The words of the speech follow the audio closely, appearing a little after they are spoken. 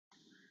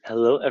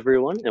Hello,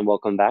 everyone, and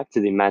welcome back to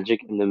the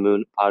Magic in the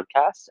Moon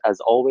podcast. As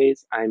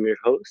always, I'm your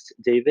host,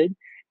 David,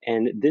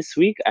 and this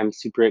week I'm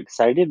super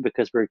excited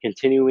because we're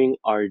continuing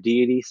our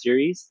deity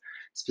series,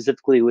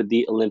 specifically with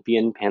the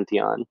Olympian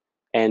Pantheon.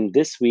 And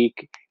this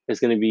week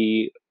is going to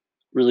be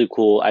really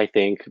cool, I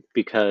think,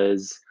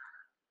 because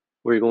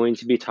we're going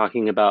to be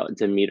talking about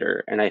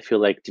Demeter. And I feel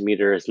like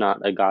Demeter is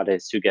not a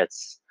goddess who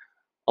gets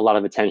a lot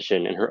of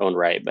attention in her own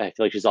right, but I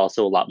feel like she's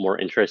also a lot more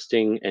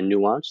interesting and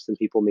nuanced than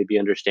people maybe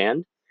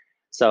understand.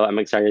 So I'm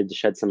excited to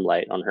shed some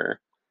light on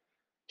her.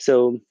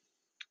 So,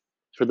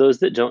 for those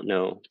that don't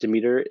know,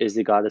 Demeter is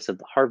the goddess of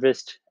the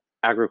harvest,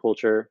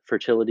 agriculture,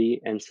 fertility,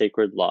 and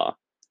sacred law.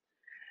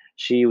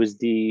 She was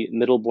the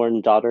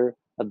middle-born daughter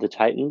of the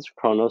Titans,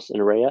 Kronos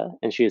and Rhea,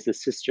 and she is the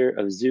sister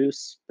of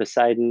Zeus,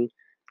 Poseidon,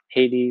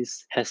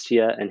 Hades,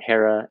 Hestia, and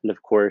Hera, and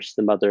of course,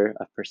 the mother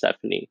of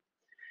Persephone.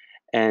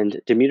 And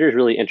Demeter is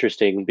really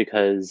interesting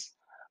because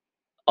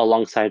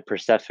alongside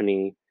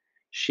Persephone,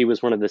 she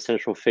was one of the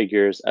central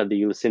figures of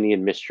the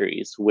Eleusinian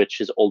Mysteries, which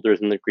is older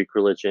than the Greek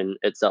religion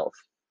itself.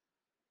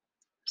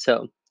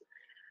 So,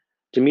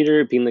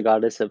 Demeter, being the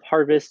goddess of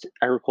harvest,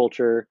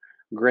 agriculture,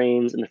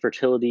 grains, and the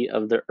fertility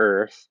of the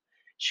earth,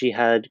 she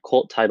had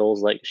cult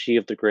titles like She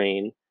of the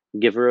Grain,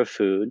 Giver of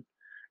Food,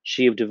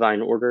 She of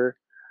Divine Order,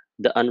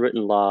 the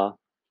Unwritten Law,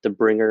 the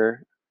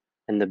Bringer,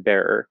 and the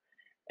Bearer.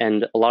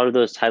 And a lot of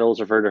those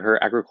titles refer to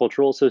her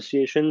agricultural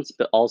associations,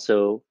 but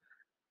also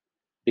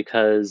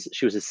because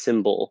she was a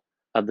symbol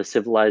of the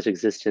civilized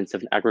existence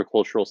of an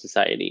agricultural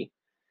society.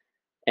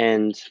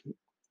 And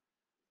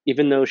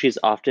even though she's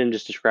often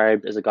just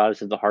described as a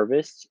goddess of the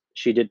harvest,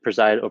 she did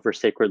preside over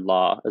sacred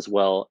law as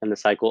well and the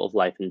cycle of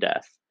life and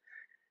death.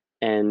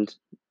 And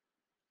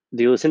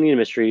the Eleusinian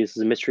Mysteries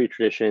is a mystery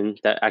tradition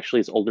that actually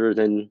is older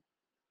than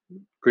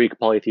Greek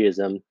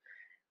polytheism,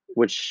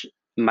 which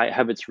might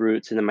have its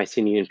roots in the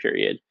Mycenaean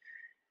period.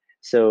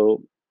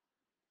 So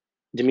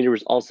Demeter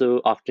was also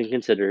often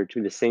considered to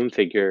be the same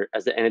figure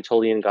as the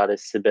Anatolian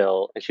goddess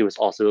Cybele, and she was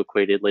also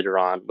equated later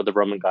on with the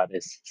Roman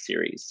goddess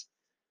Ceres.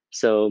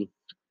 So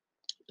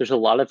there's a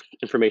lot of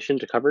information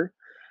to cover.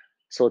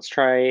 So let's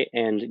try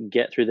and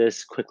get through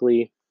this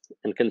quickly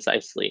and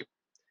concisely.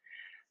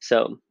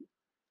 So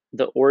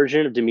the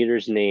origin of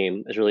Demeter's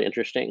name is really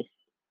interesting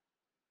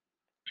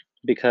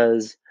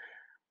because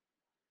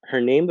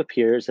her name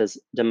appears as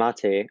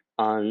Damate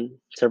on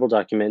several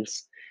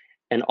documents,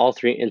 and all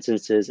three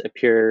instances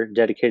appear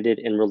dedicated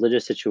in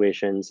religious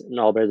situations and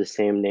all bear the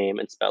same name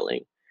and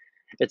spelling.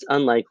 It's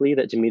unlikely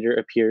that Demeter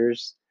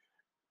appears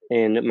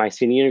in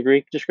Mycenaean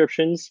Greek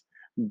descriptions,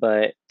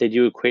 but they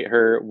do equate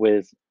her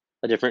with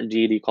a different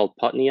deity called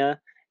Potnia.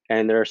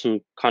 And there are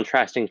some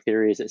contrasting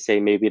theories that say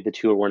maybe the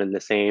two are one and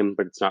the same,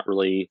 but it's not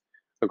really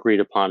agreed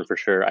upon for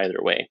sure either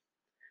way.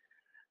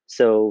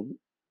 So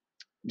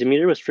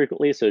Demeter was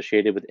frequently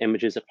associated with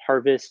images of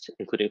harvest,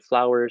 including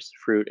flowers,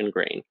 fruit, and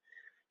grain.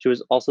 She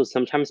was also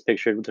sometimes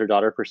pictured with her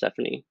daughter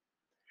Persephone.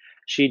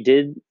 She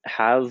did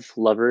have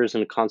lovers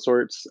and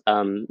consorts,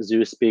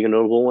 Zeus being a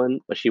notable one,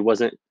 but she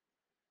wasn't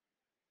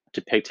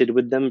depicted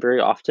with them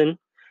very often.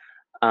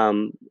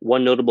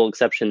 One notable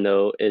exception,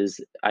 though, is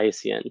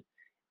Iasion,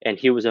 and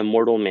he was a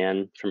mortal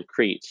man from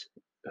Crete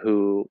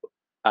who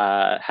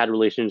had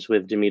relations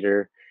with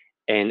Demeter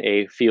in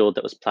a field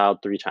that was plowed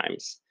 3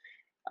 times.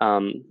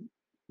 Um,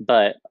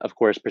 but of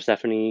course,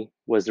 Persephone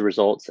was the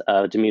result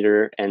of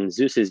Demeter and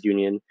Zeus's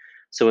union.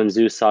 So when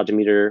Zeus saw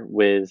Demeter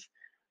with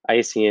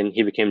Iasion,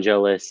 he became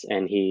jealous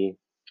and he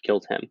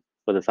killed him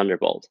with a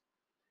thunderbolt.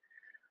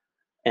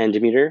 And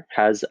Demeter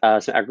has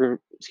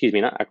excuse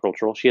me, not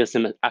agricultural. She has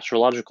some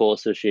astrological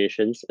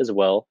associations as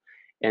well,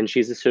 and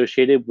she's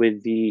associated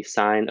with the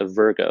sign of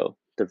Virgo,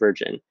 the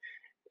Virgin.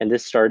 And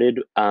this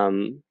originates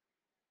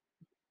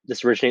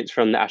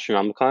from the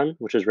Astronomicon,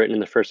 which was written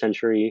in the first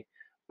century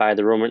by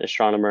the Roman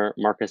astronomer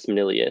Marcus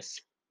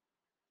Manilius.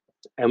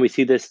 And we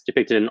see this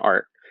depicted in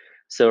art.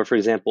 So, for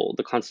example,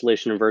 the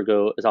constellation of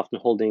Virgo is often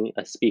holding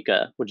a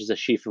spica, which is a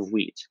sheaf of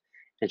wheat,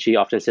 and she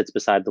often sits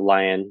beside the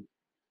lion,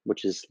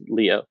 which is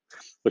Leo,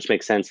 which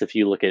makes sense if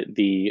you look at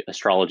the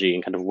astrology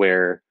and kind of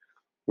where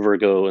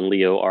Virgo and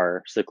Leo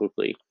are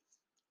cyclically.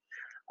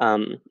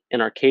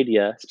 In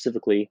Arcadia,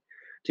 specifically,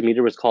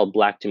 Demeter was called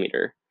Black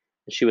Demeter,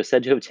 and she was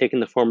said to have taken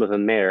the form of a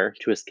mare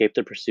to escape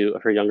the pursuit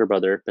of her younger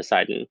brother,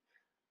 Poseidon.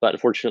 But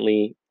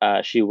unfortunately,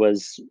 she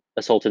was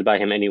assaulted by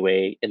him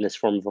anyway in this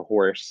form of a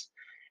horse,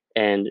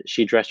 and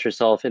she dressed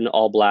herself in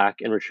all black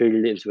and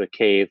retreated into a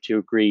cave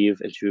to grieve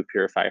and to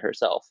purify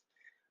herself.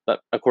 But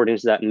according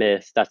to that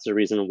myth, that's the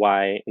reason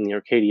why in the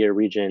Arcadia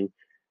region,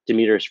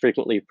 Demeter is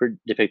frequently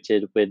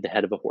depicted with the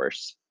head of a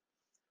horse.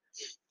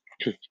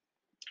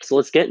 So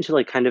let's get into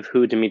like kind of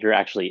who Demeter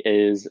actually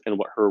is and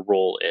what her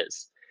role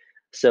is.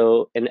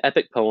 So in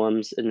epic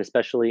poems, and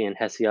especially in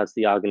Hesiod's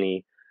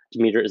Theogony,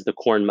 Demeter is the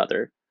corn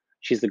mother.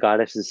 She's the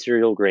goddess of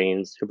cereal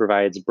grains who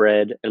provides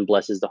bread and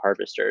blesses the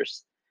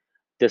harvesters.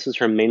 This was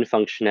her main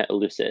function at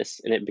Eleusis,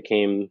 and it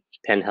became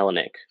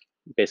Pan-Hellenic.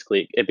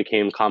 Basically, it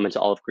became common to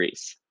all of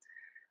Greece.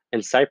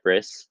 In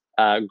Cyprus,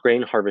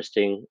 grain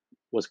harvesting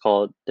was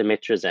called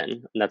Demetrizen,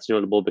 and that's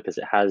notable because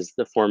it has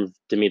the form of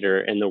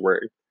Demeter in the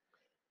word.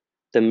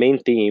 The main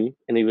theme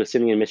in the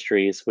Eleusinian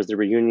mysteries was the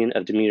reunion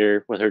of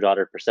Demeter with her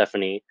daughter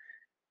Persephone,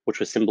 which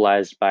was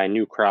symbolized by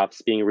new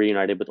crops being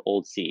reunited with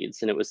old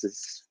seeds. And it was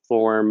this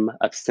form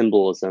of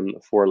symbolism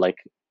for like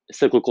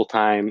cyclical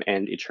time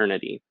and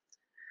eternity.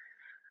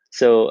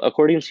 So,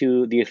 according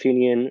to the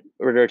Athenian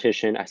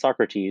rhetorician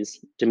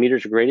Isocrates,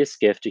 Demeter's greatest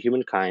gift to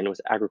humankind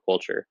was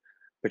agriculture,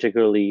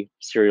 particularly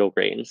cereal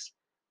grains,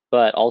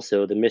 but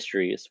also the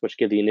mysteries, which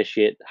give the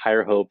initiate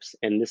higher hopes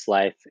in this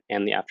life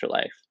and the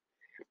afterlife.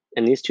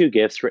 And these two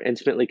gifts were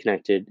intimately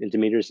connected in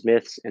Demeter's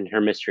myths and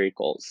her mystery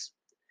cults.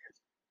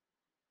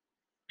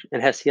 In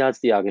Hesiod's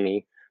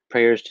Theogony,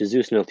 prayers to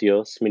Zeus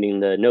Nothios, meaning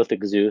the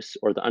Nothic Zeus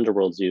or the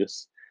underworld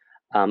Zeus,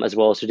 as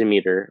well as to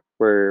Demeter,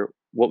 were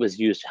what was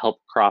used to help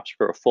crops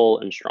grow full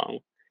and strong.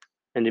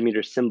 And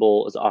Demeter's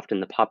symbol is often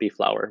the poppy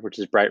flower, which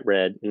is bright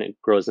red and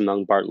it grows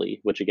among barley,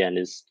 which again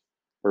is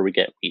where we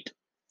get wheat.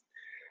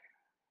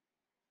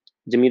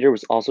 Demeter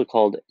was also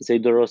called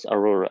Zedoros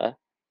Aurora,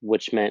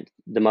 which meant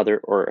the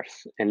mother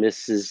earth, and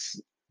this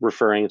is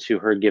referring to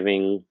her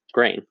giving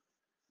grain.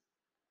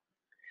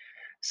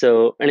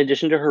 So, in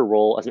addition to her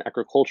role as an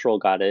agricultural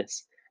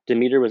goddess,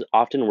 Demeter was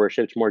often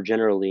worshipped more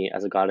generally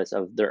as a goddess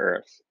of the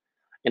earth.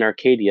 In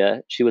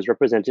Arcadia, she was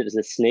represented as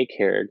a snake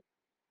haired,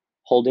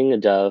 holding a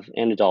dove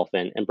and a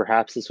dolphin, and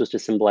perhaps this was to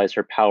symbolize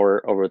her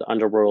power over the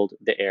underworld,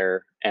 the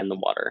air, and the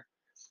water.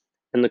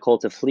 In the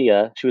cult of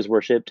Phlia, she was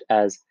worshipped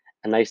as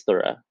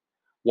Anisthora,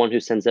 one who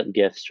sends up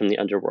gifts from the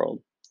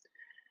underworld.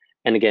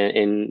 And again,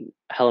 in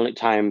Hellenic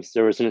times,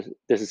 there was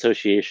this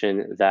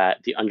association that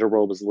the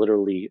underworld was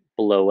literally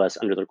below us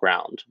under the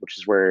ground, which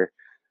is where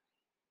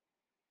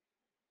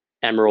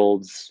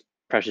emeralds,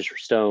 precious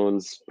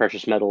stones,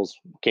 precious metals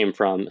came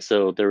from.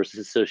 So there was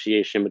this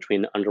association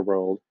between the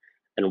underworld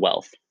and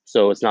wealth.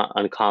 So it's not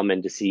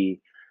uncommon to see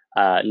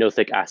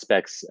Nothic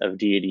aspects of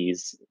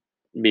deities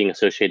being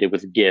associated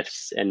with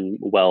gifts and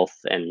wealth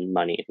and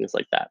money, things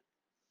like that.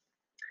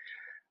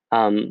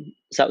 So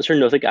that was her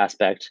Nothic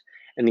aspect,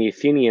 and the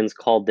Athenians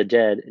called the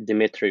dead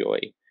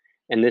Demetrioi,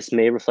 and this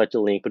may reflect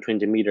a link between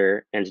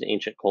Demeter and an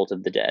ancient cult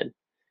of the dead,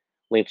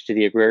 linked to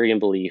the agrarian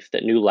belief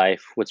that new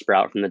life would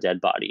sprout from the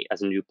dead body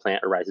as a new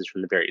plant arises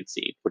from the buried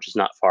seed, which is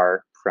not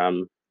far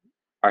from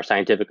our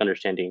scientific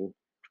understanding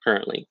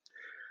currently.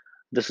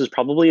 This was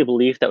probably a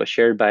belief that was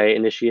shared by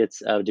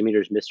initiates of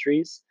Demeter's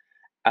mysteries,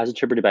 as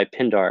interpreted by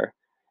Pindar.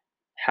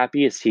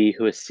 Happy is he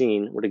who has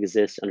seen what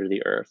exists under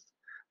the earth,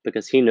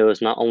 because he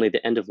knows not only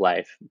the end of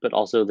life, but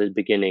also the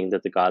beginning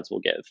that the gods will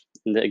give.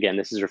 And again,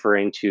 this is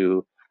referring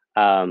to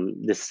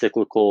this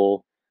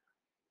cyclical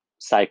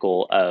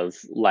cycle of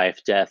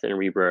life, death, and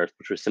rebirth,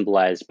 which was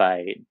symbolized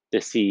by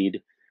the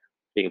seed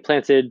being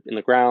planted in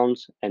the ground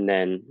and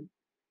then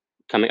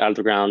coming out of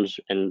the ground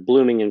and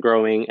blooming and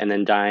growing and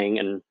then dying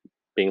and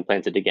being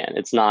planted again.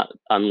 It's not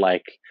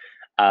unlike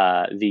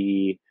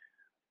the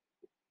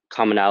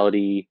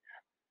commonality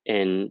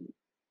in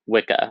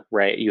Wicca,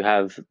 right? You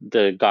have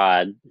the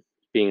god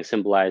being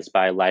symbolized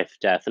by life,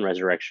 death, and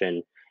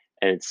resurrection,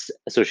 and it's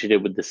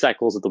associated with the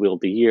cycles of the wheel of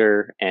the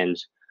year and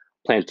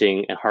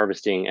planting and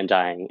harvesting and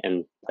dying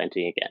and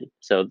planting again.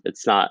 So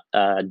it's not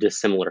a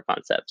dissimilar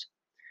concept.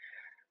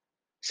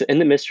 So in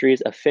the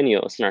mysteries of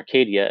Phinios in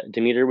Arcadia,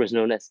 Demeter was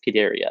known as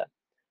Scuderia.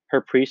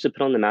 Her priests would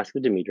put on the mask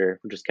of Demeter,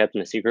 which was kept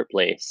in a secret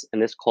place,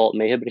 and this cult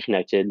may have been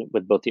connected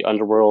with both the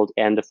underworld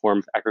and the form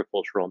of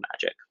agricultural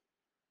magic.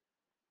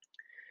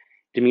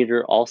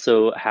 Demeter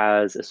also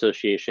has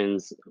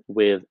associations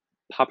with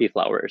poppy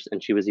flowers,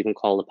 and she was even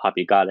called a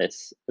poppy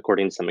goddess,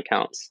 according to some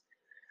accounts.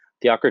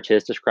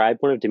 Theocritus described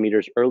one of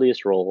Demeter's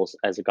earliest roles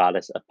as a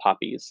goddess of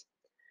poppies.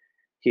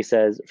 He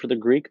says, for the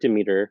Greek,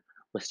 Demeter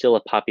was still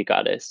a poppy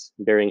goddess,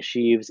 bearing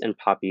sheaves and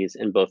poppies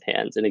in both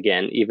hands. And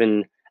again,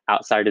 even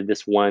outside of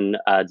this one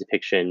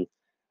depiction,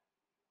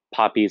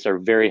 poppies are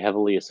very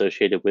heavily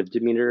associated with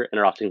Demeter and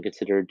are often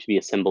considered to be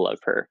a symbol of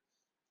her.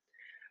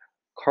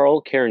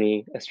 Carl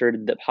Kearney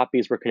asserted that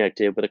poppies were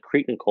connected with a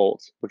Cretan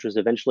cult, which was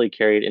eventually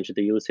carried into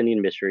the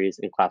Eleusinian mysteries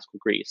in classical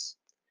Greece.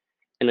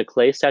 In a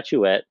clay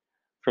statuette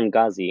from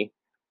Gazi,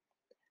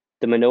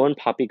 the Minoan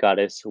poppy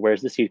goddess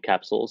wears the seed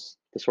capsules,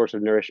 the source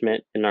of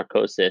nourishment and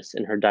narcosis,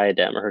 in her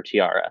diadem or her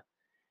tiara,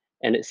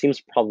 and it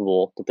seems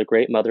probable that the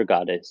great mother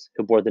goddess,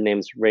 who bore the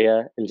names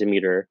Rhea and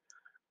Demeter,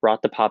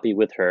 brought the poppy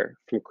with her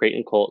from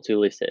Cretan cult to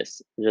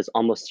Eleusis. It is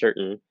almost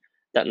certain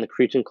that in the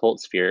Cretan cult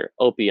sphere,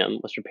 opium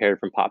was prepared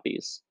from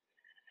poppies.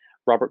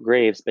 Robert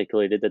Graves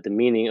speculated that the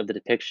meaning of the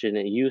depiction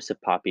and use of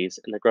poppies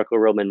in the Greco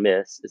Roman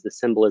myths is the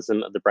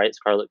symbolism of the bright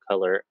scarlet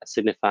color as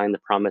signifying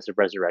the promise of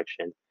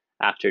resurrection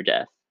after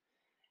death.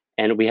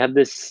 And we have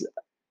this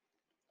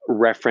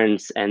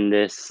reference and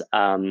this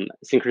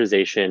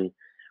synchronization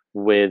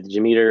with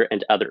Demeter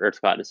and other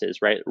earth goddesses,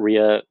 right?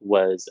 Rhea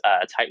was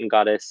a Titan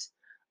goddess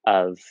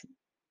of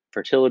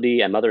fertility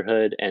and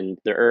motherhood and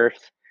the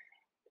earth.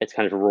 It's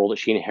kind of a role that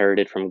she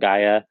inherited from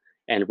Gaia.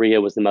 And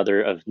Rhea was the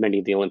mother of many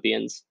of the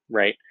Olympians,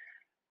 right?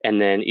 And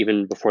then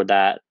even before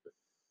that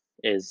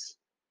is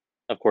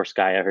of course,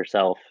 Gaia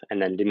herself,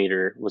 and then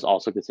Demeter was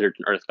also considered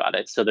an earth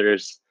goddess. So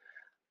there's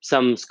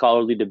some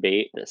scholarly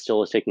debate that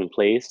still is taking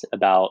place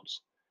about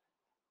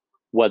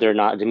whether or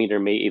not Demeter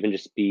may even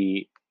just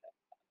be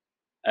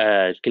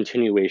a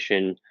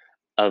continuation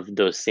of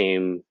those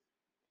same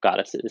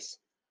goddesses.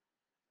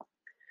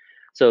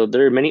 So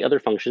there are many other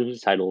functions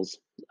and titles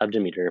of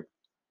Demeter,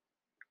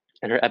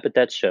 and her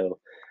epithets show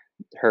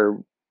her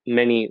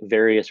many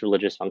various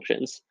religious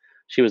functions.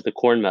 She was the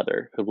corn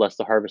mother who blessed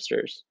the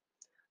harvesters.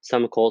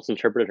 Some cults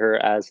interpreted her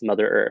as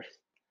Mother Earth.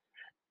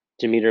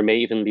 Demeter may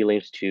even be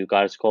linked to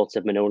goddess cults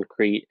of Minoan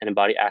Crete and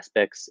embody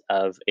aspects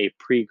of a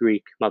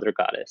pre-Greek mother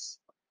goddess.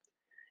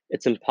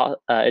 It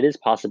is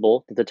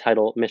possible that the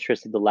title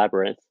Mistress of the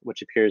Labyrinth,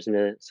 which appears in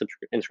the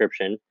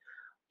inscription,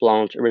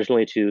 belonged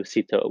originally to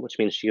Sito, which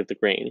means she of the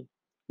grain.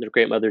 The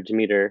great mother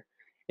Demeter,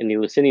 in the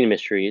Eleusinian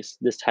mysteries,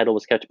 this title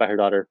was kept by her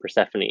daughter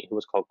Persephone, who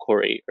was called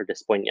Kori or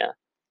Despoina.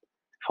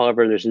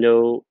 However, there's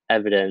no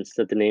evidence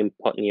that the name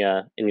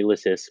Potnia in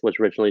Ulysses was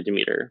originally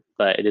Demeter,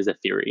 but it is a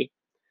theory.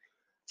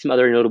 Some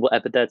other notable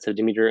epithets of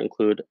Demeter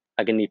include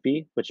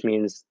Aganipi, which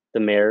means the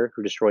mare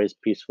who destroys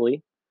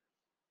peacefully,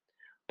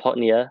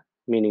 Potnia,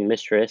 meaning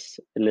mistress,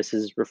 and this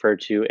is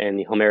referred to in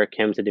the Homeric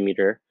hymn to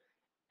Demeter,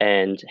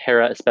 and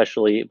Hera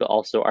especially, but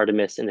also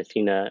Artemis and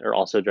Athena are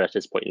also addressed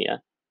as Potnia.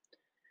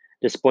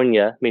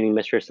 Despoina, meaning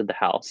mistress of the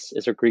house,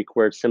 is a Greek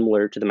word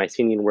similar to the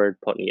Mycenaean word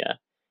Potnia,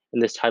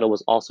 and this title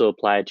was also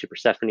applied to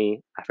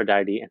Persephone,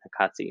 Aphrodite, and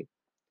Hecate.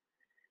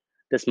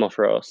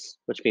 Thesmophoros,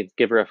 which means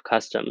giver of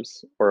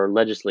customs or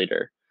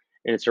legislator,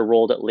 and it's a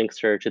role that links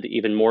her to the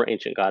even more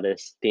ancient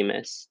goddess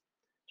Themis,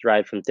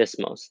 derived from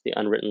Thesmos, the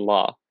unwritten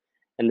law.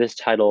 And this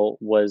title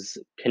was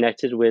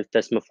connected with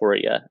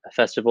Thesmophoria, a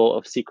festival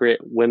of secret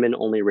women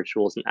only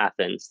rituals in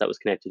Athens that was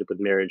connected with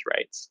marriage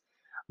rites.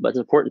 But it's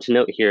important to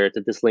note here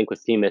that this link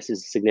with Themis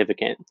is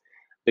significant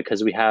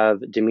because we have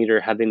Demeter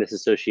having this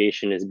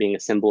association as being a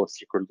symbol of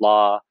secret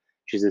law.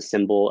 She's a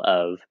symbol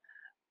of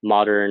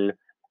modern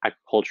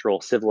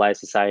agricultural civilized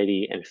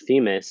society, and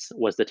Themis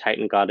was the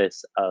Titan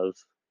goddess of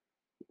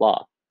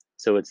law.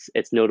 So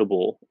it's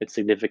notable, it's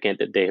significant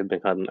that they have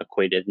become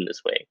equated in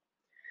this way.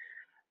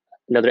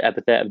 Another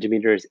epithet of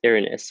Demeter is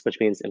Erinus, which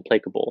means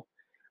implacable,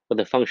 with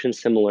a function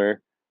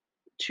similar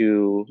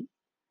to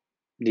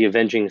the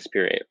avenging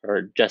spirit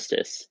or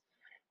justice,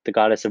 the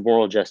goddess of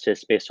moral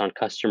justice based on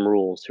custom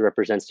rules who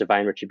represents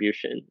divine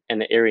retribution,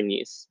 and the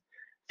Erinyes,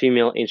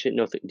 female ancient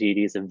Gnostic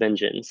deities of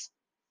vengeance.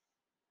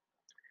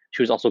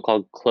 She was also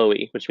called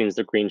Chloe, which means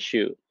the green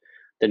shoot,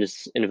 that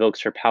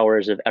invokes her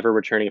powers of ever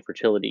returning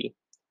fertility.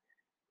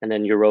 And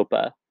then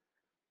Europa,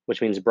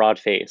 which means broad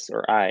face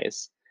or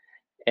eyes.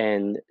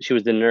 And she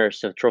was the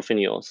nurse of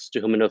Trophonios,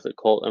 to whom a Gnostic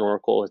cult and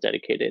oracle was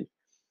dedicated.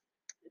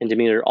 And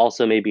Demeter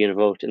also may be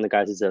invoked in the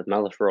guises of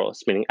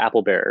Malaphoros, meaning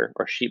apple bearer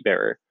or sheep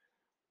bearer.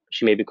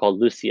 She may be called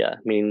Lucia,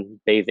 meaning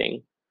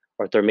bathing,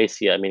 or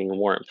Thermacia, meaning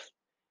warmth,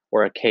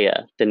 or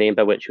Achaia, the name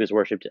by which she was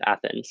worshipped at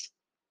Athens.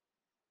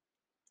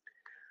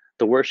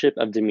 The worship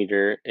of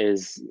Demeter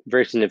is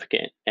very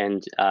significant,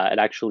 and it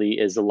actually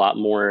is a lot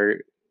more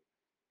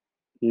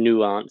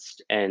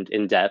nuanced and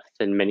in depth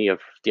than many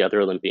of the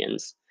other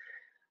Olympians.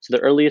 So,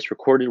 the earliest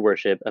recorded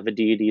worship of a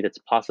deity that's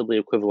possibly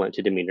equivalent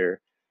to Demeter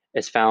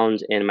is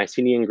found in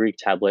Mycenaean Greek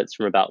tablets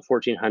from about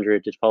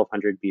 1400 to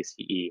 1200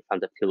 BCE,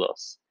 found at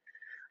Pylos.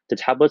 The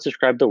tablets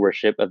describe the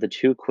worship of the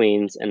two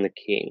queens and the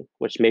king,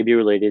 which may be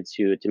related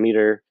to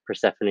Demeter,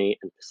 Persephone,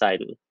 and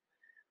Poseidon.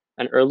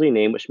 An early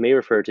name which may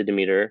refer to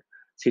Demeter,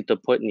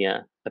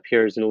 Ctopotnia,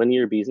 appears in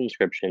Linear B's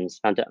inscriptions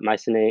found at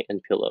Mycenae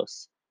and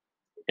Pylos.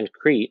 In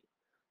Crete,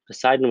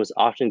 Poseidon was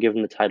often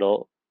given the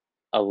title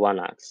of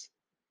Wanax,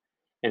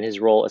 and his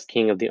role as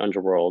king of the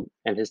underworld,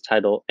 and his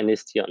title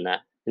Anistiona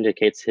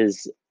indicates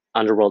his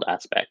underworld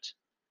aspect.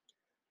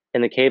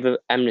 In the cave of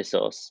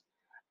Amnisos,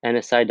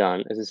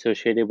 Anisidon is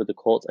associated with the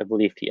cult of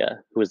Lethia,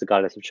 who is the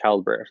goddess of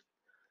childbirth,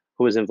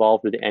 who was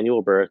involved with the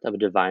annual birth of a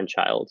divine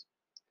child.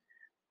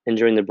 And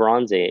during the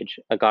Bronze Age,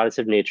 a goddess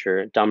of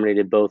nature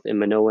dominated both in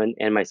Minoan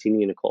and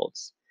Mycenaean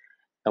cults,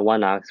 and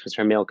Wanax was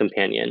her male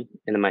companion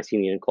in the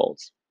Mycenaean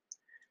cults.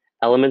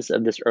 Elements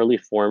of this early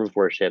form of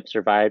worship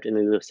survived in the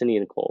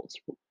Eleusinian cults,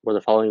 where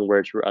the following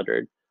words were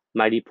uttered: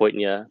 Mighty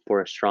Poitnia bore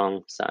a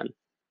strong son.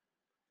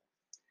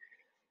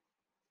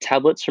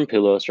 Tablets from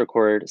Pylos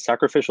record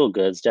sacrificial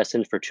goods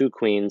destined for two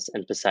queens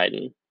and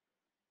Poseidon,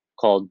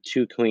 called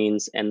Two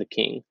Queens and the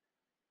King.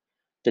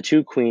 The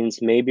two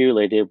queens may be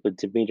related with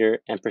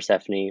Demeter and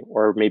Persephone,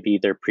 or may be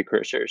their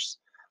precursors,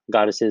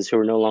 goddesses who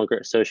were no longer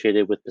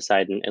associated with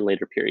Poseidon in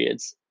later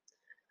periods.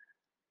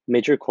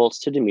 Major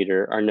cults to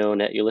Demeter are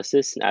known at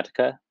Ulysses in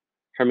Attica,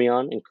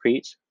 Hermion in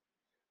Crete,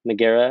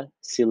 Megara,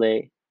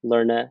 Sile,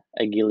 Lerna,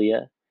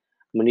 Agilia,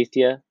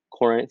 Munithia,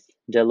 Corinth,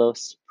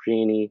 Delos,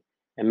 Priene,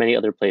 and many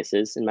other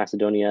places in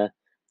Macedonia,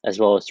 as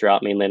well as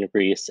throughout mainland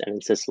Greece and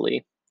in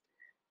Sicily.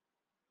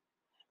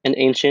 In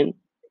ancient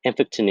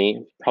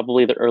Amphictyony,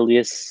 probably the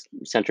earliest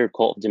centered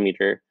cult of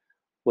Demeter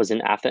was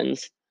in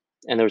Athens,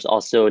 and there was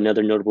also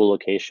another notable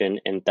location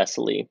in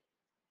Thessaly.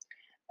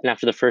 And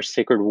after the First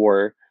Sacred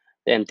War,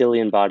 The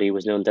Anthilian body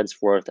was known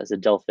thenceforth as the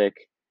Delphic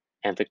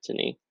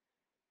Amphictyony.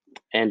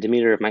 And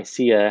Demeter of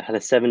Mysia had a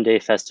 7-day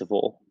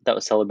festival that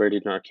was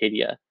celebrated in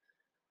Arcadia.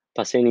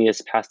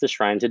 Pausanias passed the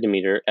shrine to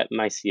Demeter at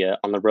Mysia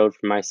on the road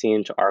from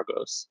Mycene to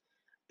Argos,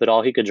 but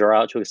all he could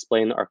draw out to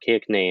explain the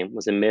archaic name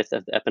was a myth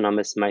of the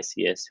eponymous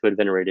Mysius who had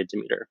venerated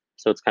Demeter,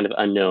 so it's kind of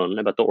unknown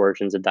about the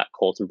origins of that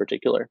cult in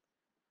particular.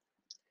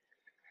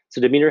 So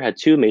Demeter had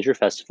two major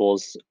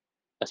festivals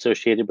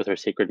associated with her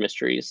sacred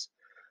mysteries.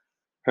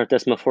 Her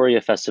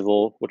Thesmophoria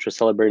festival, which was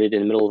celebrated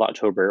in the middle of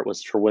October,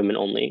 was for women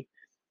only,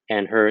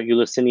 and her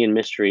Eleusinian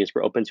mysteries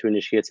were open to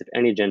initiates of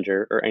any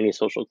gender or any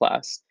social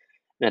class.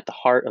 And at the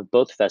heart of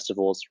both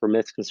festivals were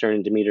myths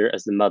concerning Demeter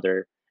as the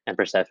mother and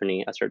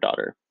Persephone as her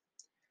daughter.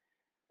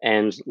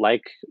 And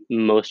like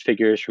most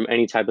figures from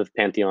any type of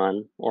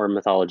pantheon or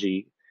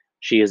mythology,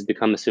 she has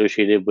become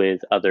associated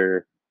with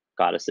other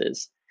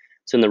goddesses.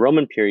 So in the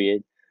Roman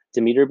period,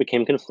 Demeter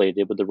became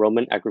conflated with the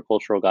Roman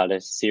agricultural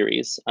goddess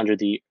Ceres under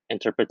the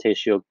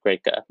Interpretatio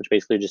Graeca, which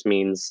basically just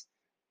means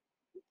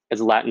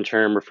it's a Latin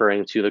term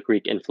referring to the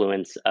Greek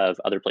influence of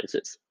other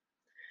places.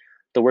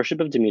 The worship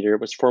of Demeter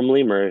was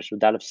formally merged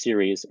with that of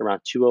Ceres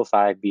around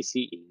 205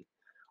 BCE,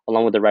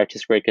 along with the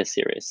Ritus Graecus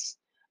Ceres,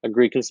 a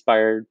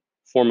Greek-inspired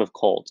form of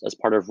cult as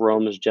part of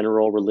Rome's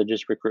general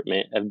religious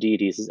recruitment of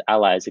deities as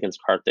allies against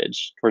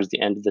Carthage towards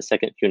the end of the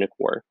Second Punic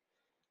War.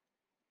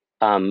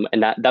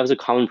 And that was a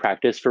common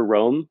practice for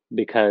Rome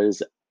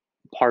because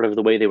part of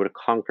the way they would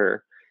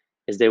conquer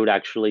is they would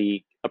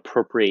actually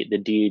appropriate the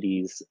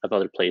deities of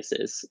other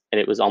places,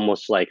 and it was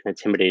almost like an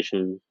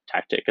intimidation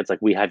tactic. It's like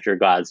we have your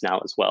gods now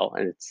as well,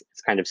 and it's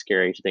kind of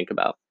scary to think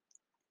about.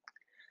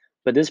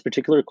 But this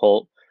particular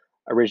cult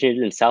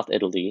originated in South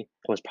Italy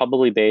and was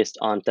probably based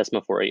on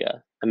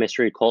Thesmophoria, a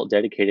mystery cult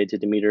dedicated to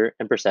Demeter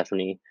and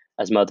Persephone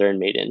as mother and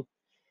maiden.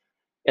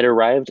 It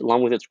arrived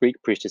along with its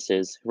Greek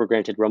priestesses, who were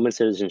granted Roman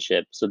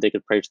citizenship so they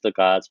could pray to the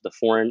gods with a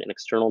foreign and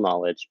external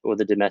knowledge, but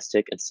with a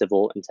domestic and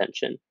civil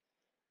intention.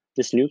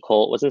 This new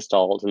cult was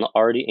installed in the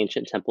already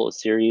ancient temple of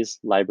Ceres,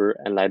 Liber,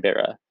 and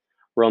Libera,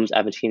 Rome's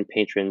Aventine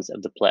patrons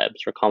of the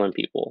plebs, or common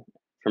people,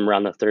 from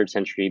around the 3rd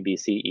century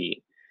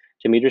BCE.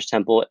 Demeter's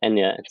temple,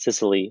 Enna, in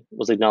Sicily,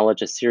 was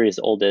acknowledged as Ceres'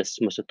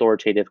 oldest, most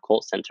authoritative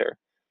cult center,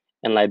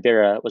 and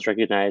Libera was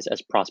recognized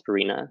as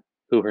Prosperina,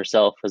 who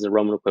herself was the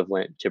Roman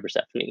equivalent to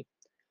Persephone.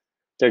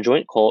 Their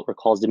joint cult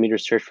recalls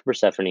Demeter's search for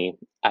Persephone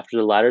after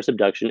the latter's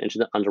abduction into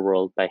the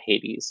underworld by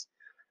Hades.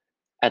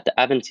 At the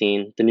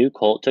Aventine, the new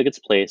cult took its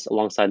place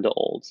alongside the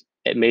old.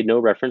 It made no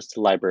reference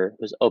to Liber,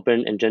 whose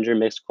open and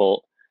gender-mixed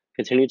cult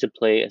continued to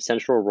play a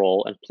central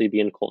role in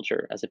plebeian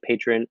culture as a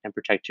patron and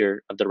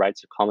protector of the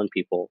rights of common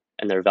people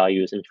and their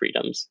values and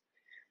freedoms.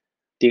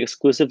 The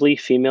exclusively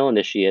female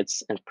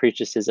initiates and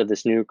priestesses of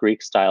this new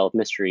Greek style of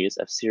mysteries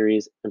of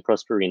Ceres and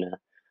Prosperina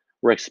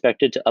were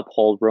expected to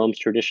uphold Rome's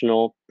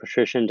traditional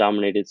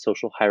patrician-dominated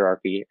social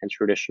hierarchy and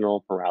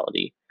traditional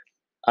morality.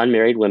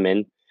 Unmarried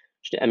women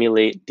should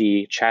emulate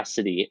the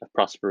chastity of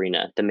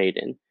Prosperina, the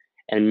maiden,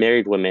 and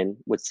married women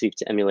would seek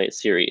to emulate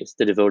Ceres,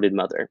 the devoted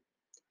mother.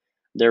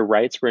 Their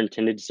rites were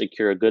intended to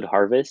secure a good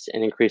harvest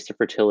and increase the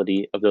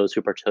fertility of those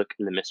who partook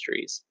in the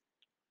mysteries.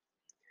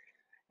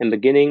 And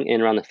beginning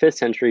in around the 5th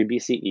century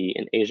BCE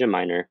in Asia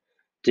Minor,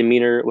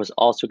 Demeter was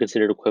also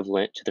considered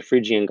equivalent to the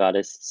Phrygian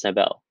goddess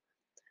Cybele.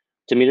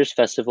 Demeter's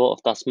festival of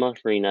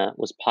Thesmophoria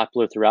was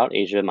popular throughout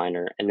Asia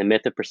Minor, and the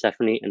myth of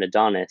Persephone and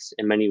Adonis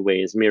in many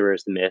ways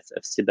mirrors the myth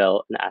of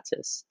Cybele and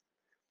Attis.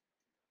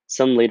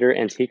 Some later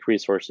antique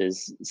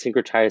resources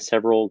syncretize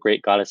several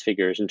great goddess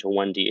figures into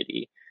one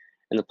deity,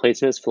 and the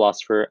Platonist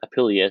philosopher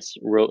Appius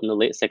wrote in the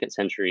late 2nd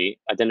century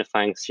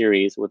identifying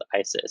Ceres with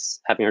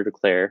Isis, having her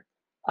declare,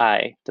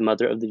 I, the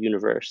mother of the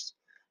universe,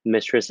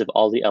 mistress of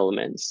all the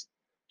elements,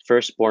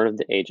 firstborn of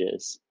the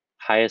ages,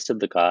 highest of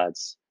the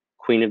gods,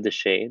 queen of the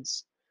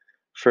shades,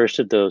 first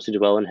of those who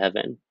dwell in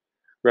heaven,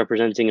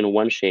 representing in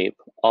one shape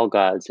all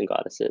gods and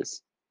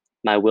goddesses.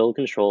 My will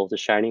controls the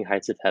shining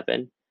heights of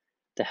heaven,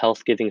 the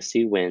health-giving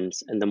sea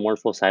winds, and the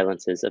mournful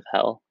silences of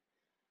hell.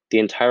 The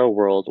entire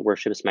world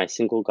worships my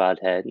single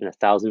godhead in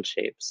 1,000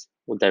 shapes,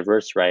 with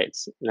diverse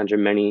rites, and under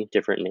many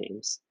different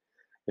names.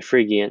 The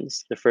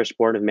Phrygians, the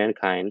firstborn of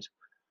mankind,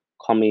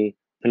 call me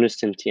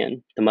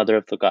Penustentian, the mother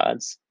of the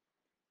gods.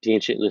 The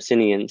ancient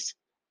Lusinians,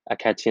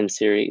 Akkadian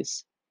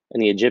Ceres,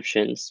 and the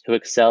Egyptians, who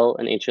excel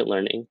in ancient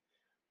learning,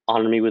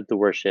 honor me with the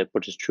worship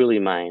which is truly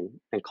mine,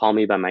 and call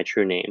me by my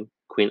true name,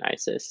 Queen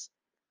Isis.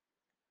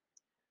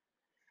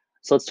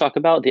 So let's talk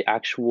about the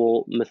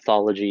actual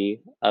mythology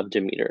of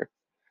Demeter.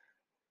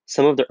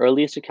 Some of the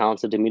earliest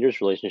accounts of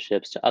Demeter's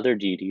relationships to other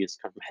deities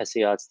come from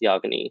Hesiod's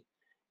Theogony.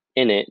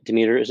 In it,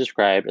 Demeter is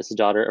described as the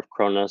daughter of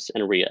Cronos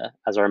and Rhea,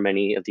 as are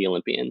many of the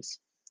Olympians.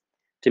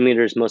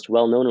 Demeter's most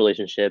well-known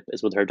relationship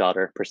is with her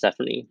daughter,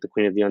 Persephone, the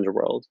queen of the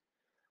underworld.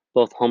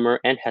 Both Homer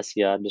and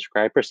Hesiod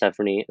describe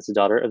Persephone as the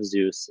daughter of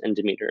Zeus and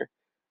Demeter,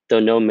 though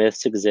no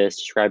myths exist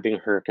describing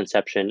her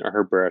conception or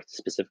her birth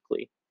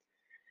specifically.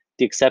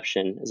 The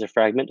exception is a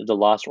fragment of the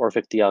lost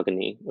Orphic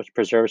Theogony, which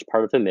preserves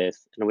part of the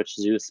myth in which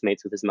Zeus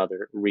mates with his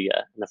mother,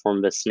 Rhea, in the form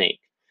of a snake,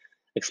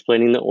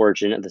 explaining the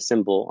origin of the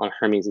symbol on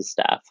Hermes'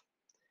 staff.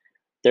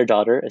 Their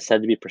daughter is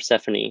said to be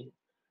Persephone,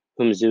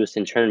 whom Zeus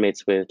in turn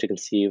mates with to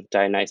conceive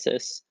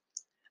Dionysus.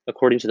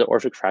 According to the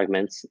Orphic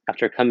fragments,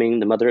 after becoming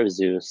the mother of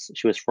Zeus,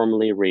 she was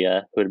formerly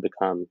Rhea, who had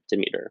become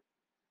Demeter.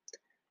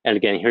 And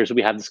again, here's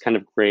we have this kind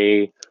of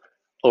gray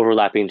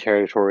overlapping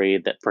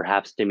territory that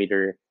perhaps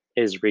Demeter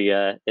is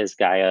Rhea, is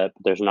Gaia,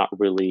 but there's not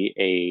really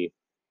a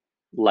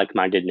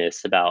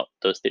like-mindedness about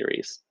those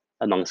theories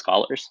among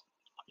scholars.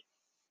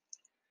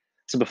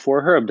 So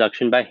before her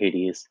abduction by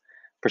Hades,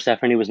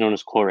 Persephone was known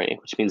as Kore,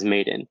 which means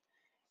maiden,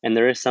 and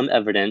there is some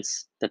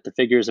evidence that the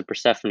figures of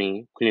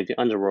Persephone, queen of the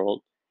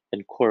underworld,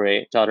 and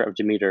Kore, daughter of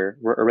Demeter,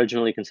 were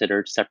originally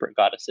considered separate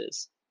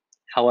goddesses.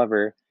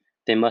 However,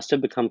 they must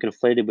have become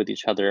conflated with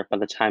each other by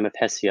the time of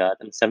Hesiod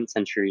in the 7th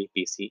century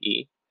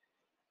BCE.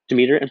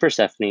 Demeter and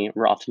Persephone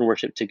were often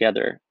worshipped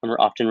together and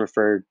were often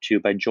referred to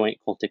by joint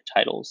cultic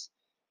titles.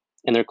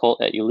 In their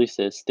cult at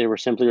Eleusis, they were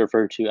simply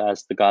referred to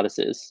as the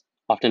goddesses,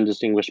 often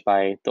distinguished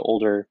by the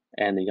older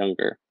and the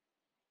younger.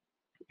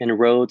 In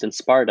Rhodes and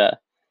Sparta,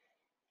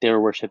 they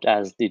were worshipped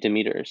as the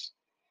Demeters.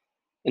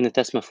 In the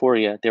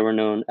Thesmophoria, they were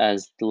known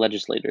as the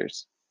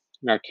legislators.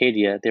 In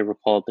Arcadia, they were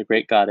called the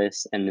great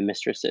goddess and the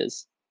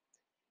mistresses.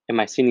 In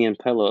Mycenaean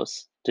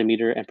Pelos,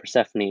 Demeter and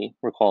Persephone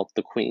were called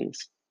the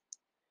queens.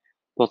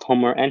 Both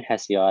Homer and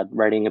Hesiod,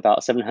 writing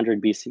about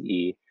 700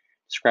 BCE,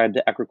 described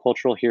the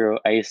agricultural hero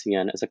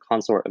Iasion as a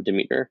consort of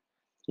Demeter.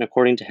 And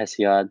according to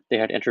Hesiod, they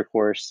had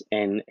intercourse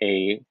in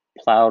a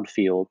plowed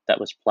field that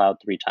was plowed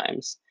 3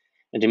 times.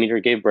 And Demeter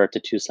gave birth to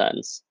 2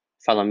 sons,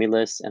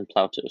 Philomelus and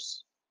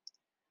Plautus.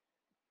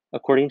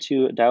 According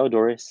to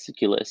Diodorus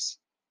Siculus,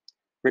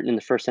 written in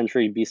the 1st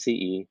century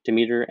BCE,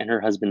 Demeter and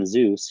her husband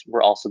Zeus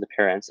were also the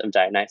parents of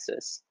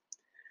Dionysus.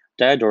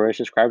 Diodorus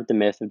described the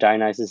myth of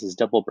Dionysus'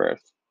 double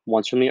birth,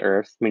 once from the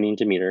earth, meaning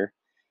Demeter,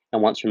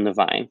 and once from the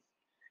vine.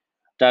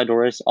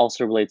 Diodorus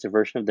also relates a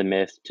version of the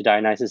myth to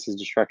Dionysus'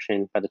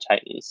 destruction by the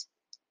Titans,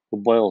 who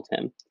boiled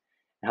him,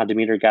 and how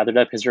Demeter gathered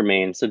up his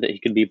remains so that he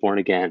could be born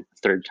again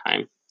a 3rd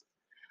time.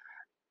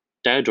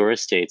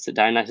 Diodorus states that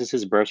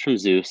Dionysus' birth from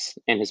Zeus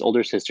and his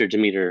older sister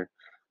Demeter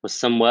was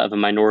somewhat of a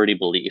minority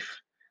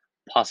belief,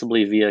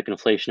 possibly via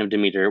conflation of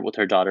Demeter with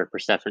her daughter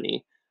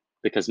Persephone,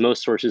 because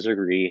most sources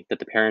agree that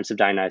the parents of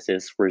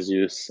Dionysus were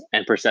Zeus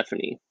and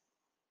Persephone.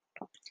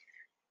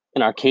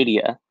 In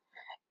Arcadia,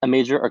 a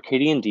major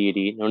Arcadian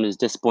deity known as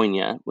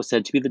Despoinia was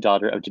said to be the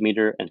daughter of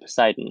Demeter and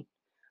Poseidon.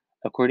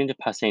 According to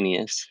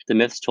Pausanias, the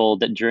myths told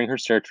that during her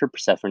search for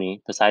Persephone,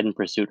 Poseidon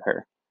pursued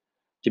her.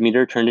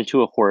 Demeter turned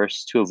into a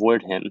horse to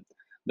avoid him,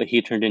 but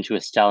he turned into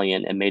a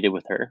stallion and mated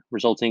with her,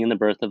 resulting in the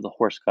birth of the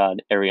horse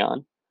god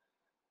Arion.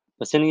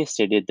 Pausanias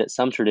stated that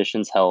some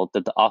traditions held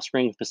that the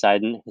offspring of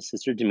Poseidon and his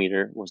sister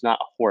Demeter was not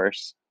a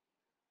horse,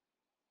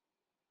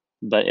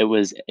 but it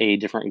was a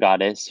different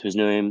goddess whose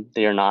name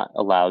they are not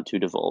allowed to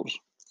divulge.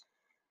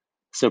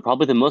 So,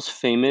 probably the most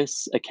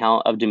famous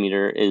account of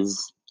Demeter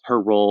is her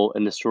role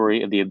in the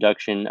story of the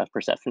abduction of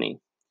Persephone.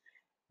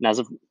 And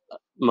as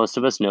most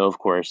of us know, of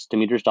course,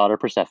 Demeter's daughter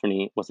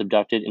Persephone was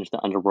abducted into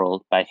the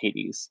underworld by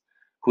Hades,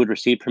 who had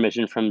received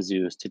permission from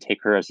Zeus to take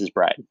her as his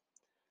bride.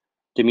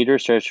 Demeter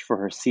searched for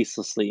her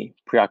ceaselessly,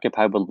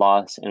 preoccupied with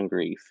loss and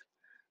grief.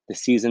 The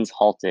seasons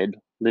halted,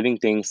 living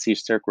things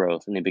ceased their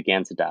growth, and they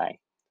began to die.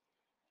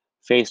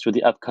 Faced with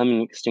the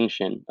upcoming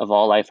extinction of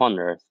all life on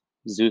Earth,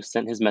 Zeus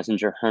sent his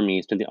messenger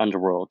Hermes to the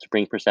underworld to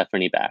bring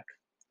Persephone back.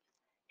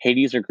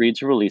 Hades agreed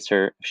to release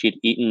her if she had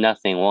eaten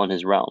nothing while in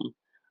his realm,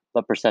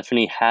 but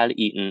Persephone had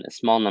eaten a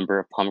small number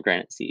of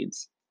pomegranate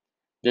seeds.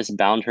 This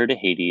bound her to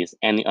Hades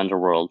and the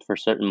underworld for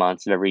certain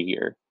months of every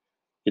year.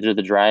 Either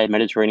the dry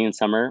Mediterranean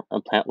summer,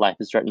 when plant life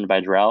is threatened by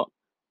drought,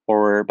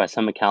 or by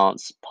some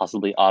accounts,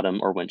 possibly autumn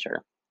or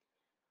winter.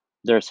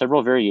 There are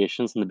several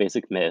variations in the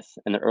basic myth,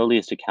 and the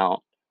earliest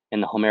account,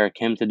 in the Homeric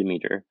hymn to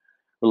Demeter,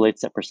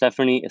 relates that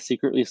Persephone is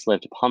secretly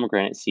slipped a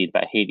pomegranate seed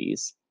by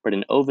Hades, but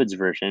in Ovid's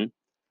version,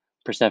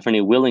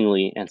 Persephone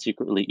willingly and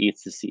secretly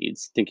eats the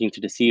seeds, thinking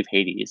to deceive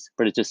Hades,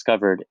 but is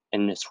discovered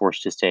and is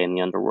forced to stay in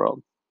the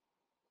underworld.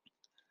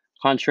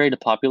 Contrary to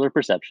popular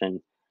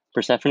perception,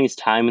 Persephone's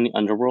time in the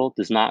underworld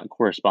does not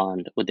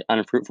correspond with the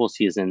unfruitful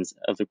seasons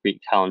of the Greek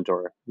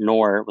calendar,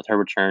 nor with her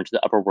return to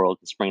the upper world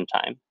in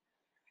springtime.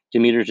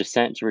 Demeter's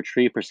descent to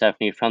retrieve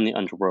Persephone from the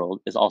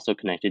underworld is also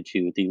connected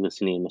to the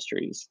Eleusinian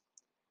mysteries.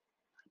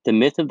 The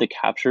myth of the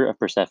capture of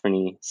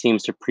Persephone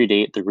seems to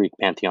predate the Greek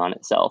pantheon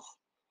itself.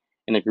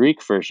 In the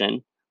Greek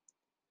version,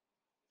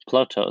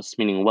 Plautos,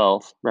 meaning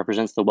wealth,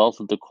 represents the wealth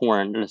of the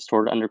corn that is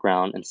stored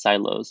underground in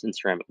silos and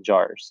ceramic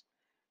jars.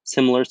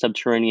 Similar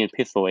subterranean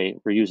pithoi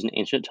were used in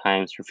ancient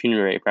times for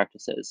funerary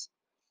practices.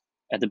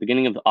 At the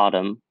beginning of the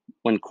autumn,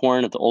 when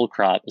corn of the old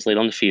crop is laid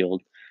on the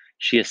field,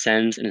 she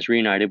ascends and is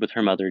reunited with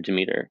her mother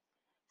Demeter,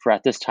 for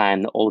at this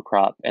time the old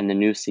crop and the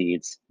new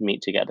seeds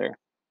meet together.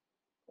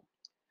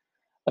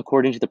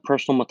 According to the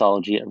personal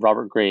mythology of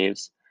Robert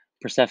Graves,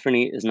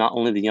 Persephone is not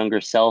only the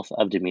younger self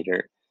of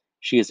Demeter,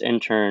 she is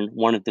in turn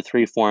one of the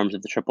 3 forms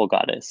of the triple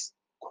goddess,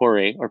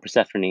 Kore or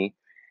Persephone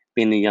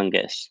being the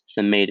youngest,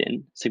 the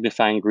maiden,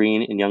 signifying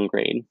green and young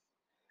grain.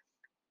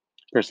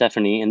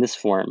 Persephone, in this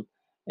form,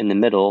 in the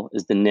middle,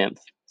 is the nymph,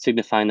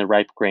 signifying the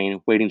ripe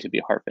grain waiting to be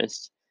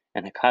harvested,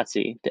 and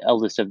Hecate, the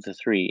eldest of the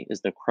three,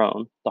 is the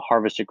crone, the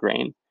harvested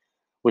grain,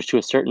 which to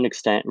a certain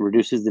extent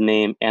reduces the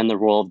name and the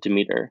role of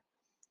Demeter.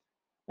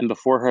 And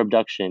before her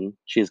abduction,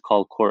 she is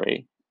called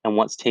Kore, and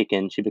once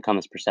taken, she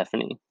becomes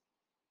Persephone.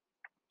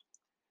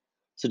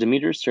 So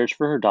Demeter's search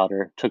for her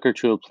daughter took her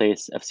to a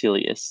place of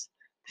Celeus,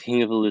 the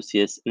king of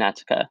Eleusis in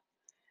Attica.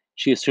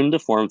 She assumed the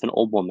form of an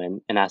old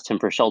woman and asked him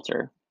for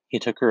shelter. He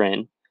took her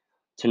in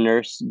to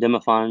nurse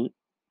Demophon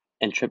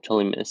and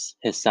Triptolemus,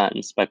 his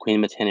sons, by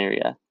Queen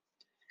Metaneira.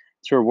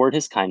 To reward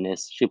his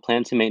kindness, she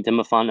planned to make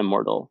Demophon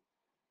immortal.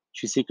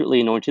 She secretly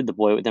anointed the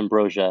boy with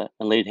ambrosia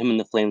and laid him in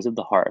the flames of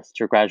the hearth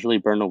to gradually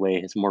burn away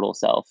his mortal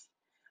self.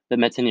 But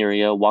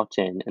Metaneira walked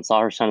in and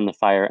saw her son in the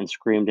fire and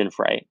screamed in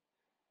fright.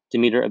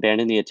 Demeter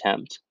abandoned the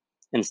attempt.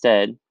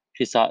 Instead,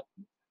 she sought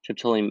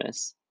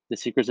Triptolemus, the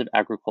secrets of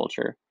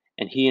agriculture,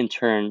 and he in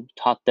turn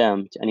taught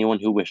them to anyone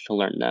who wished to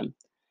learn them.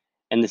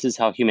 And this is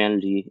how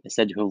humanity is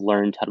said to have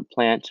learned how to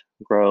plant,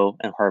 grow,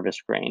 and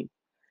harvest grain.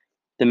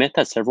 The myth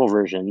has several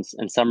versions,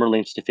 and some are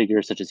linked to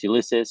figures such as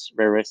Ulysses,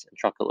 Verus, and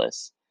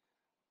Trochilus.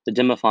 The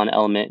Demophon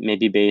element may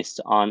be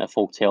based on a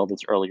folk tale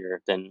that's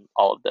earlier than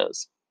all of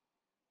those.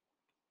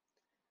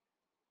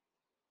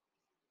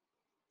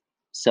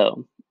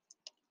 So,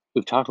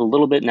 we've talked a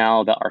little bit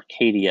now about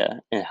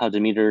Arcadia and how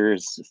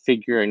Demeter's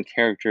figure and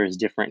character is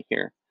different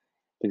here.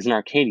 Because in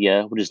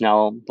Arcadia, which is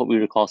now what we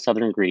would call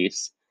southern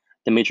Greece,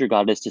 the major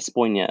goddess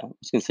Despoina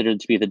was considered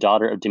to be the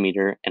daughter of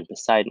Demeter and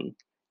Poseidon.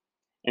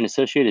 In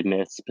associated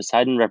myths,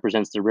 Poseidon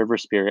represents the river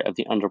spirit of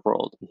the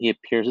underworld, and he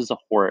appears as a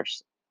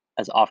horse,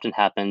 as often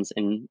happens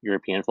in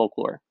European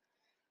folklore.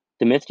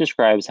 The myth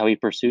describes how he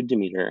pursued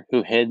Demeter,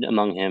 who hid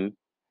among him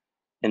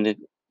in the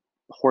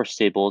horse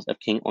stables of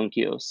King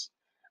Onkeos.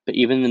 But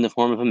even in the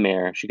form of a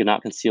mare, she could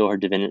not conceal her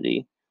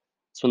divinity.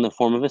 So, in the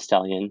form of a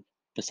stallion,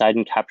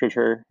 Poseidon captured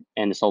her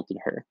and assaulted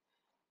her.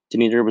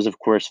 Demeter was, of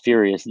course,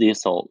 furious at the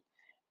assault,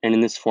 and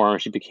in this form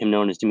she became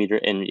known as Demeter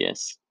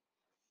Envious.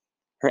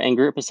 Her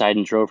anger at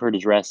Poseidon drove her to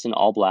dress in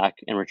all black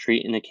and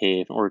retreat in a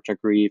cave in order to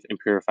grieve and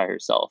purify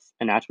herself,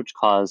 an act which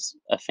caused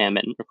a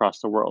famine across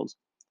the world.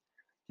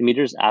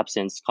 Demeter's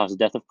absence caused the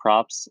death of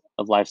crops,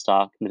 of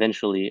livestock, and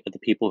eventually of the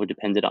people who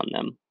depended on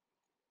them.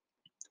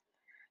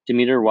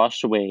 Demeter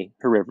washed away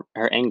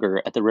her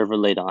anger at the river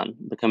Ladon,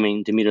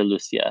 becoming Demeter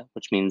Lucia,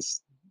 which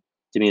means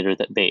Demeter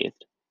that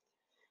bathed.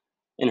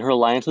 In her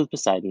alliance with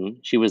Poseidon,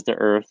 she was the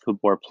earth who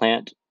bore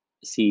plant,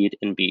 seed,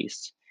 and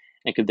beast,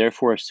 and could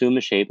therefore assume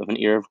the shape of an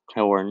ear of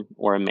corn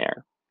or a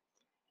mare.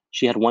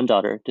 She had one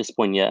daughter,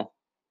 Despoina,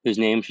 whose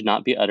name should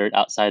not be uttered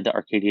outside the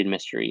Arcadian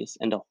mysteries,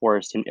 and a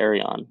horse named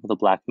Arion with a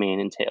black mane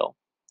and tail.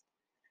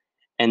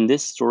 And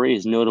this story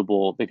is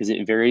notable because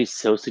it varies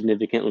so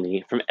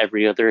significantly from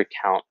every other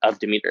account of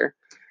Demeter.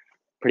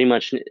 Pretty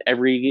much in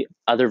every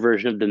other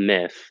version of the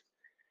myth,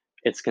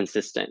 it's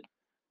consistent.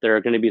 There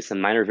are going to be some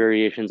minor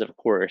variations, of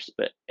course,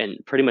 but in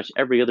pretty much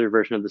every other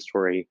version of the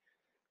story,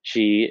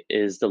 she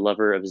is the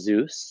lover of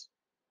Zeus,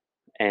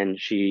 and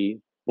she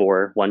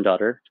bore one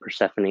daughter,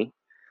 Persephone,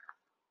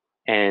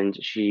 and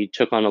she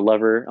took on a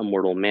lover, a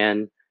mortal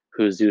man,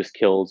 who Zeus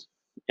killed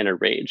in a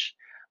rage.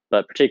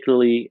 But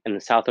particularly in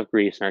the south of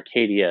Greece and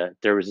Arcadia,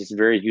 there was this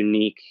very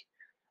unique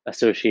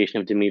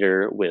association of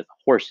Demeter with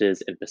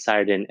horses and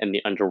Poseidon and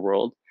the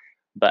underworld.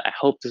 But I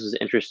hope this was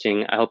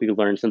interesting. I hope you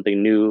learned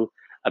something new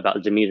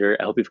about Demeter.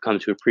 I hope you've come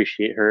to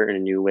appreciate her in a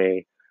new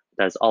way.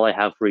 That's all I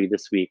have for you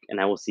this week, and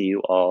I will see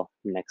you all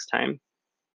next time.